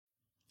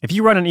If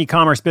you run an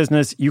e-commerce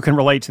business, you can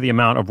relate to the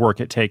amount of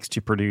work it takes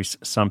to produce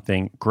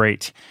something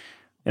great.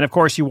 And of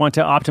course, you want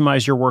to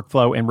optimize your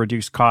workflow and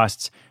reduce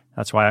costs.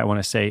 That's why I want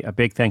to say a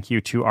big thank you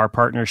to our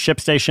partner,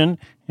 ShipStation,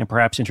 and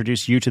perhaps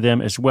introduce you to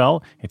them as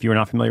well. If you're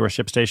not familiar with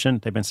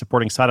ShipStation, they've been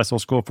supporting Side Hustle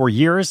School for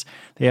years.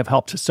 They have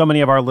helped so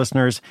many of our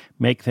listeners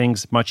make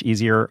things much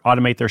easier,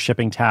 automate their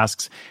shipping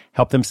tasks,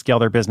 help them scale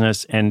their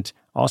business, and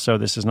also,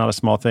 this is not a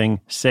small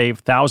thing, save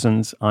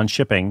thousands on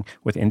shipping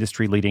with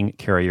industry-leading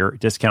carrier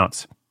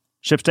discounts.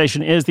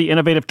 ShipStation is the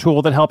innovative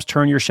tool that helps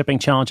turn your shipping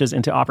challenges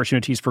into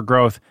opportunities for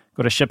growth.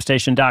 Go to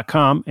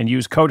ShipStation.com and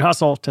use code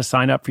HUSTLE to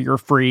sign up for your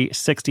free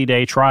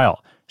 60-day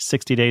trial.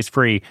 60 days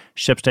free.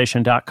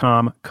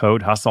 ShipStation.com,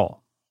 code HUSTLE.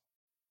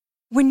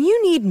 When you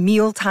need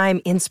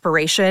mealtime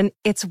inspiration,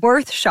 it's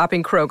worth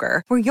shopping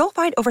Kroger, where you'll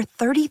find over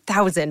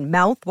 30,000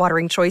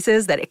 mouth-watering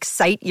choices that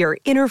excite your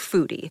inner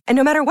foodie. And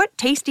no matter what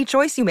tasty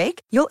choice you make,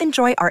 you'll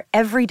enjoy our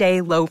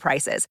everyday low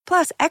prices,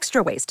 plus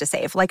extra ways to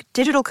save, like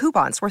digital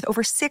coupons worth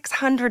over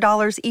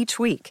 $600 each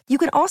week. You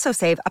can also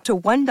save up to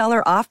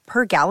 $1 off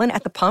per gallon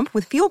at the pump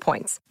with fuel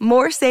points.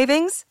 More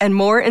savings and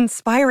more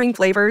inspiring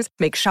flavors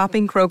make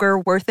shopping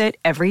Kroger worth it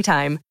every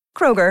time.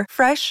 Kroger,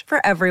 fresh for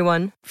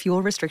everyone.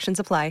 Fuel restrictions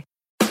apply.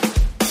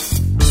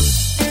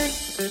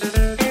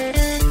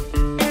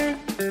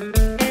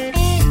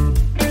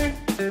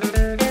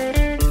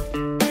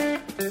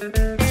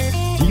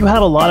 Do you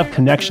have a lot of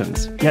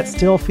connections, yet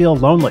still feel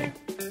lonely?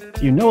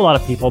 Do you know a lot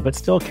of people, but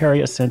still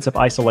carry a sense of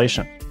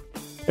isolation?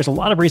 There's a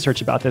lot of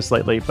research about this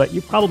lately, but you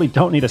probably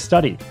don't need a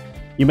study.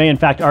 You may in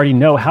fact already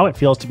know how it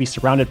feels to be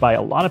surrounded by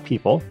a lot of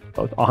people,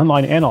 both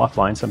online and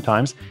offline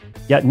sometimes,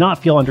 yet not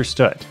feel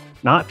understood,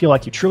 not feel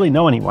like you truly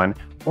know anyone,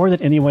 or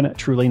that anyone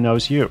truly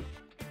knows you.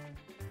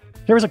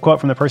 Here's a quote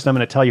from the person I'm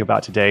going to tell you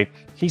about today.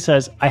 He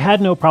says, "I had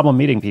no problem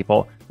meeting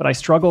people, but I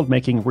struggled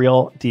making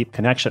real, deep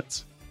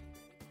connections."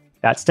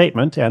 That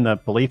statement and the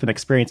belief and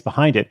experience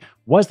behind it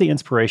was the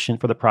inspiration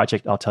for the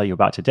project I'll tell you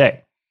about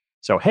today.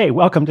 So, hey,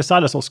 welcome to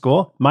Side Hustle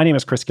School. My name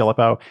is Chris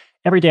Guillebeau.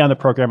 Every day on the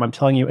program, I'm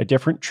telling you a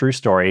different true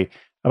story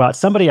about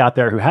somebody out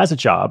there who has a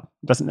job,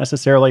 doesn't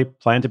necessarily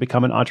plan to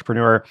become an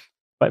entrepreneur,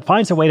 but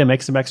finds a way to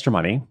make some extra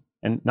money,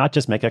 and not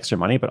just make extra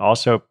money, but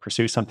also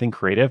pursue something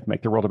creative,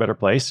 make the world a better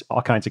place,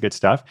 all kinds of good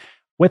stuff,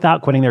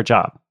 without quitting their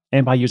job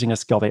and by using a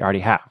skill they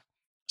already have.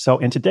 So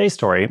in today's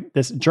story,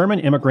 this German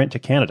immigrant to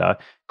Canada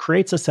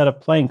creates a set of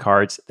playing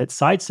cards that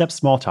sidestep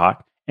small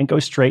talk and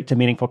goes straight to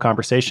meaningful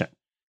conversation.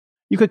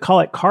 You could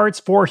call it cards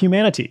for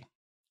humanity.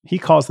 He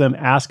calls them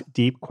Ask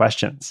Deep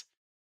Questions.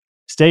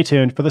 Stay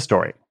tuned for the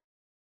story.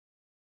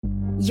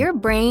 Your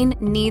brain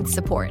needs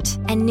support,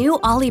 and new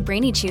Ollie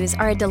Brainy Chews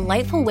are a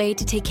delightful way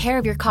to take care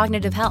of your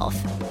cognitive health.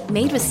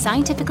 Made with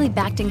scientifically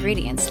backed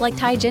ingredients like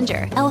Thai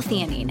ginger,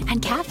 L-theanine, and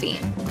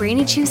caffeine,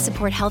 Brainy Chews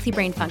support healthy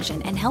brain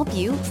function and help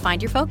you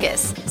find your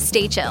focus,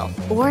 stay chill,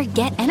 or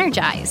get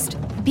energized.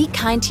 Be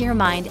kind to your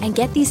mind and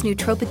get these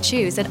nootropic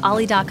chews at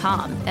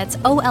ollie.com. That's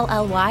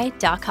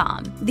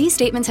OLLY.com. These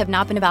statements have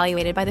not been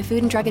evaluated by the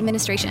Food and Drug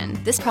Administration.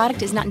 This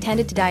product is not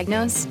intended to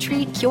diagnose,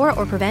 treat, cure,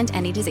 or prevent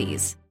any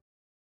disease.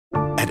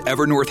 At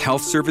Evernorth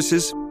Health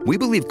Services, we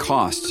believe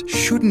costs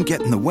shouldn't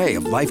get in the way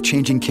of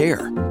life-changing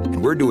care,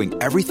 and we're doing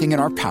everything in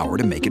our power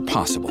to make it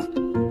possible.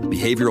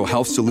 Behavioral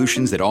health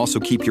solutions that also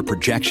keep your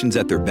projections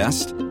at their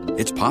best?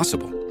 It's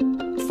possible.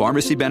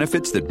 Pharmacy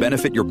benefits that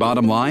benefit your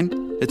bottom line?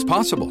 It's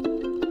possible.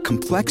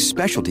 Complex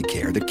specialty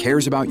care that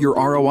cares about your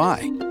ROI?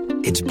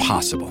 It's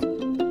possible.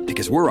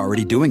 Because we're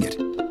already doing it.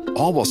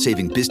 All while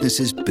saving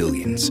businesses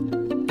billions.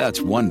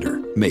 That's Wonder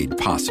made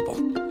possible.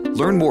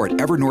 Learn more at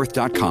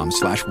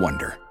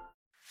evernorth.com/wonder.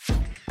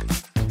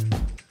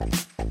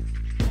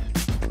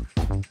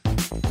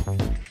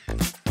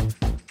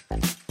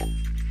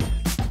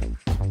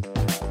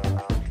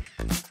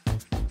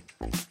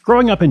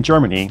 Growing up in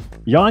Germany,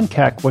 Jan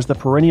Keck was the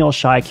perennial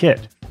shy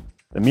kid.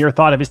 The mere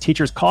thought of his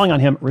teachers calling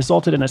on him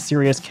resulted in a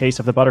serious case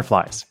of the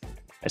butterflies.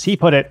 As he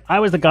put it, I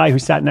was the guy who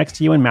sat next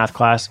to you in math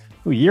class,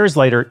 who years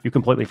later you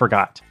completely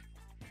forgot.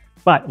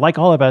 But like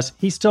all of us,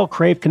 he still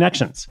craved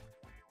connections.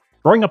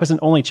 Growing up as an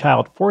only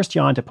child forced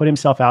Jan to put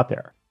himself out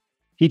there.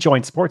 He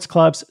joined sports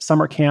clubs,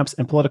 summer camps,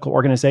 and political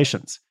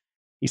organizations.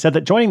 He said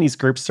that joining these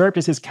groups served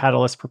as his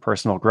catalyst for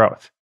personal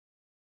growth.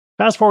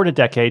 Fast forward a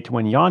decade to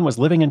when Jan was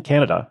living in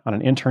Canada on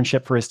an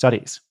internship for his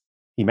studies.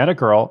 He met a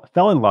girl,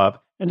 fell in love,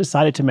 and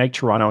decided to make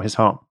Toronto his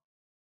home.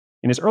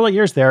 In his early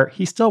years there,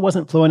 he still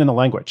wasn't fluent in the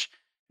language,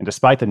 and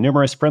despite the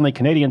numerous friendly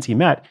Canadians he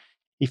met,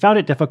 he found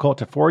it difficult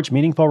to forge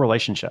meaningful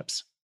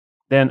relationships.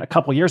 Then, a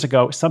couple years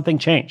ago, something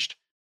changed.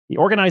 He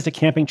organized a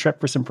camping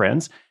trip for some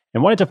friends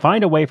and wanted to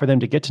find a way for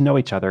them to get to know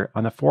each other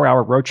on the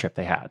 4-hour road trip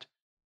they had.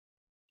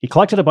 He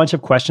collected a bunch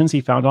of questions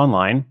he found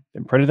online,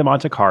 then printed them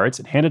onto cards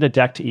and handed a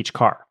deck to each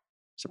car.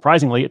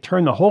 Surprisingly, it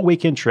turned the whole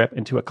weekend trip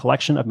into a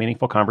collection of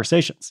meaningful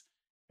conversations.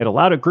 It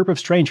allowed a group of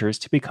strangers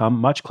to become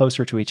much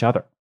closer to each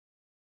other.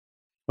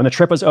 When the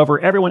trip was over,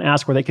 everyone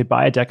asked where they could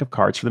buy a deck of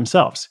cards for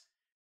themselves.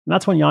 And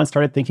that's when Jan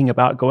started thinking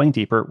about going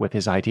deeper with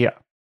his idea.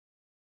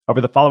 Over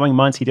the following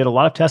months, he did a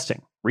lot of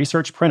testing,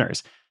 researched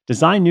printers,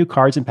 designed new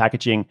cards and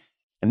packaging,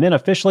 and then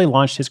officially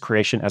launched his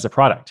creation as a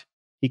product.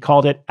 He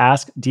called it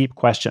Ask Deep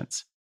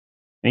Questions.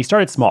 And he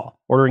started small,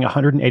 ordering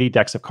 180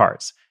 decks of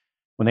cards.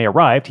 When they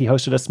arrived, he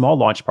hosted a small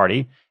launch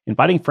party,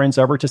 inviting friends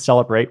over to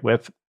celebrate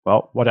with,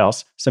 well, what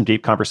else? Some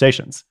deep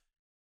conversations.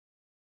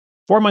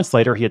 4 months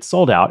later, he had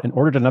sold out and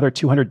ordered another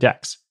 200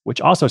 decks,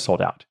 which also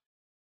sold out.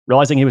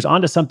 Realizing he was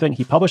onto something,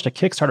 he published a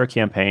Kickstarter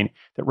campaign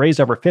that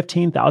raised over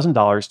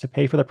 $15,000 to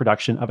pay for the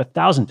production of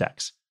 1,000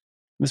 decks.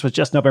 And this was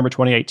just November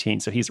 2018,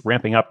 so he's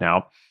ramping up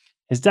now.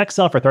 His decks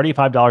sell for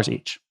 $35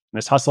 each. And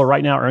this hustle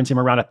right now earns him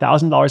around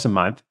 $1,000 a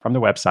month from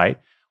the website,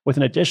 with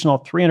an additional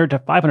 $300 to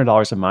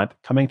 $500 a month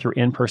coming through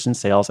in-person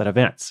sales at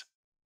events.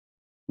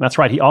 And that's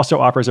right, he also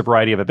offers a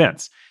variety of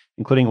events,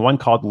 including one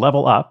called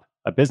Level Up,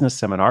 a business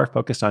seminar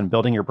focused on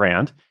building your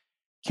brand,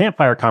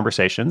 Campfire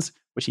Conversations,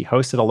 which he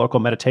hosts at a local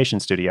meditation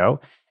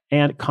studio,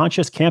 and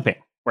Conscious Camping,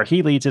 where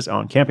he leads his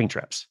own camping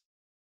trips.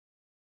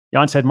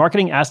 Jan said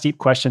marketing Ask Deep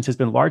Questions has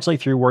been largely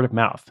through word of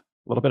mouth,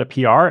 a little bit of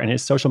PR, and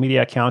his social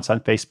media accounts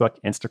on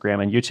Facebook,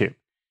 Instagram, and YouTube.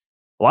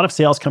 A lot of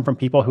sales come from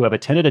people who have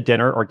attended a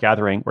dinner or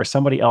gathering where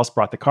somebody else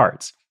brought the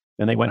cards.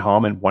 Then they went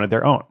home and wanted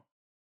their own.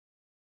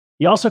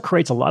 He also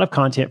creates a lot of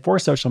content for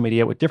social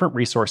media with different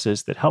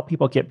resources that help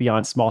people get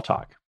beyond small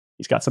talk.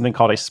 He's got something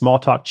called a small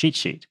talk cheat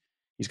sheet.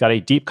 He's got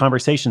a deep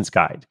conversations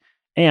guide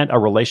and a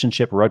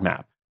relationship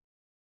roadmap.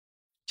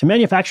 To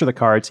manufacture the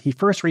cards, he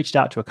first reached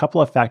out to a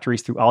couple of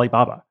factories through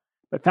Alibaba,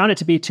 but found it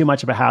to be too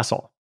much of a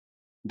hassle.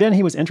 Then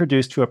he was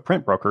introduced to a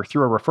print broker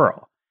through a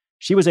referral.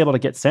 She was able to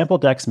get sample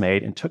decks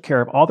made and took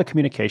care of all the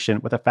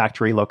communication with a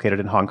factory located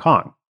in Hong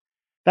Kong.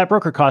 That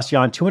broker cost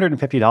Jan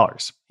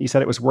 $250. He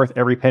said it was worth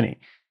every penny.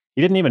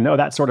 He didn't even know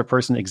that sort of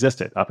person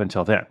existed up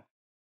until then.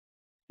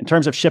 In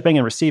terms of shipping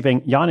and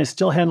receiving, Jan is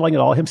still handling it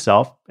all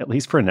himself, at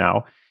least for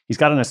now. He's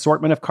got an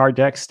assortment of card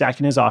decks stacked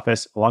in his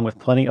office, along with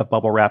plenty of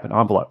bubble wrap and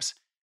envelopes.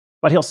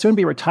 But he'll soon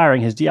be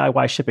retiring his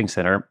DIY shipping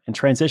center and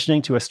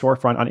transitioning to a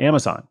storefront on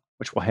Amazon,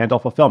 which will handle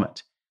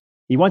fulfillment.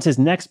 He wants his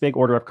next big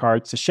order of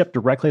cards to ship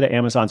directly to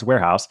Amazon's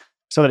warehouse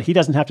so that he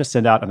doesn't have to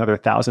send out another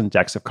 1,000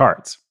 decks of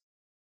cards.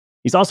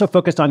 He's also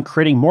focused on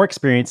creating more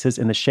experiences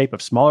in the shape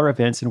of smaller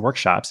events and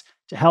workshops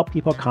to help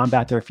people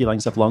combat their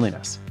feelings of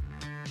loneliness.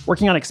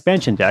 Working on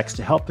expansion decks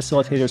to help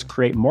facilitators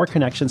create more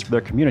connections for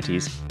their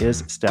communities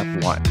is step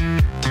one.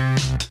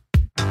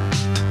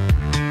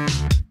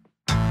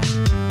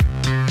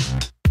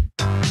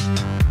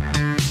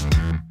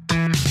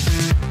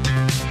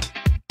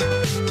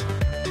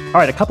 All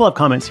right, a couple of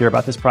comments here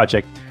about this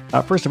project.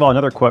 First of all,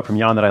 another quote from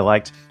Jan that I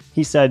liked.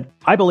 He said,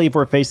 "I believe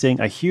we're facing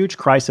a huge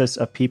crisis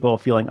of people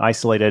feeling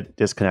isolated,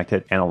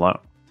 disconnected, and alone."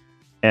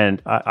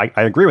 And I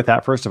agree with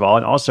that, first of all.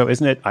 And also,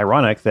 isn't it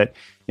ironic that,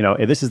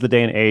 this is the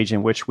day and age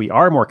in which we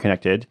are more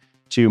connected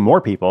to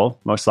more people,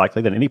 most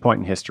likely, than any point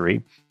in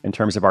history, in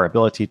terms of our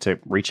ability to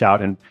reach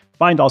out and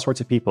find all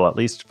sorts of people, at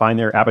least find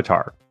their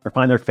avatar, or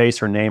find their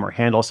face or name or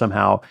handle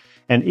somehow.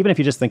 And even if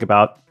you just think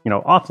about,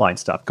 offline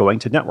stuff, going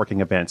to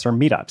networking events or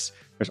meetups,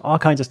 there's all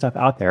kinds of stuff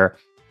out there.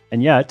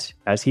 And yet,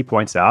 as he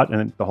points out,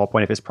 and the whole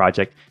point of his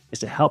project is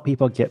to help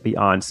people get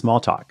beyond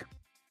small talk,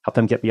 help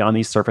them get beyond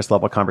these surface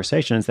level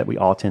conversations that we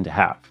all tend to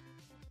have.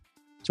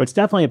 So it's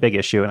definitely a big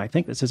issue, and I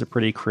think this is a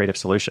pretty creative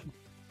solution.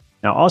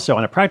 Now, also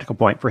on a practical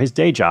point, for his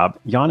day job,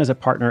 Jan is a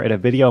partner at a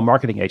video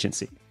marketing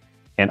agency.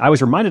 And I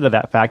was reminded of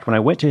that fact when I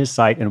went to his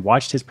site and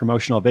watched his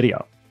promotional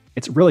video.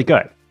 It's really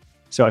good.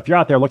 So if you're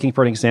out there looking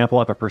for an example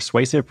of a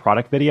persuasive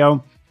product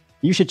video,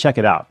 you should check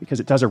it out because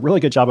it does a really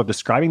good job of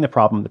describing the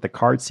problem that the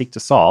cards seek to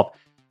solve,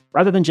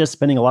 rather than just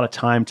spending a lot of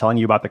time telling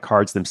you about the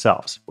cards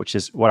themselves, which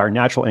is what our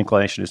natural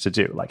inclination is to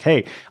do. Like,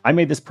 hey, I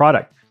made this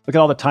product. Look at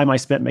all the time I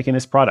spent making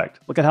this product.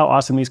 Look at how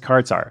awesome these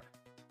cards are.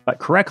 But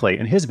correctly,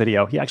 in his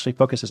video, he actually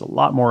focuses a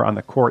lot more on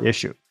the core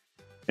issue.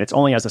 And it's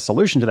only as a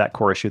solution to that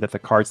core issue that the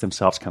cards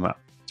themselves come up.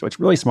 So it's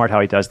really smart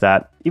how he does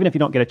that. Even if you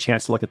don't get a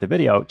chance to look at the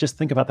video, just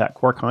think about that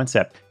core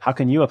concept. How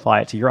can you apply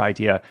it to your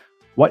idea?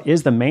 What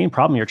is the main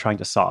problem you're trying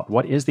to solve?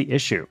 What is the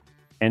issue?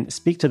 And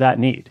speak to that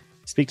need.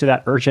 Speak to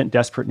that urgent,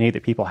 desperate need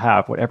that people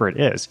have, whatever it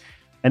is,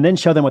 and then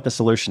show them what the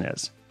solution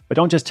is. But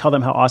don't just tell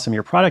them how awesome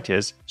your product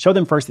is. Show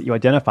them first that you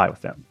identify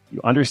with them.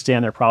 You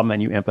understand their problem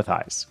and you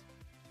empathize.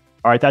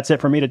 All right, that's it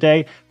for me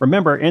today.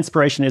 Remember,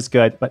 inspiration is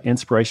good, but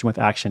inspiration with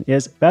action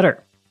is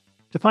better.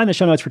 To find the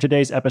show notes for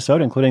today's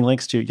episode, including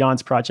links to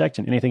Jan's project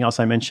and anything else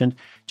I mentioned,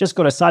 just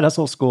go to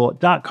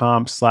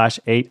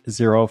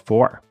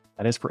sidehustleschool.com/804.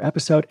 That is for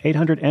episode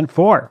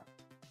 804.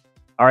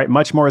 All right,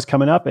 much more is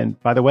coming up. And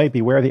by the way,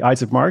 beware the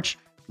Ides of March.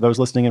 For those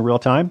listening in real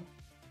time.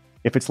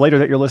 If it's later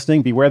that you're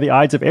listening, beware the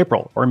Ides of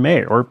April or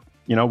May or,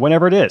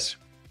 whenever it is.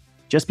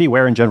 Just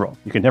beware in general.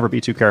 You can never be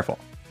too careful.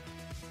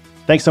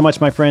 Thanks so much,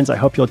 my friends. I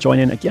hope you'll join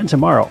in again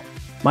tomorrow.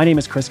 My name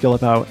is Chris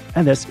Guillebeau,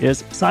 and this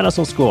is Side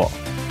Hustle School.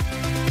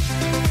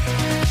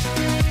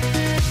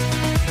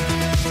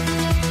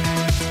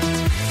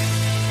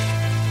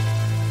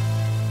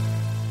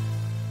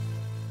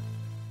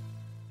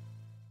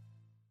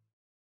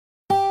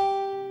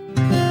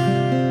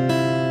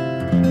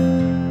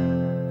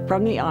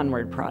 From the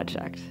Onward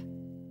Project.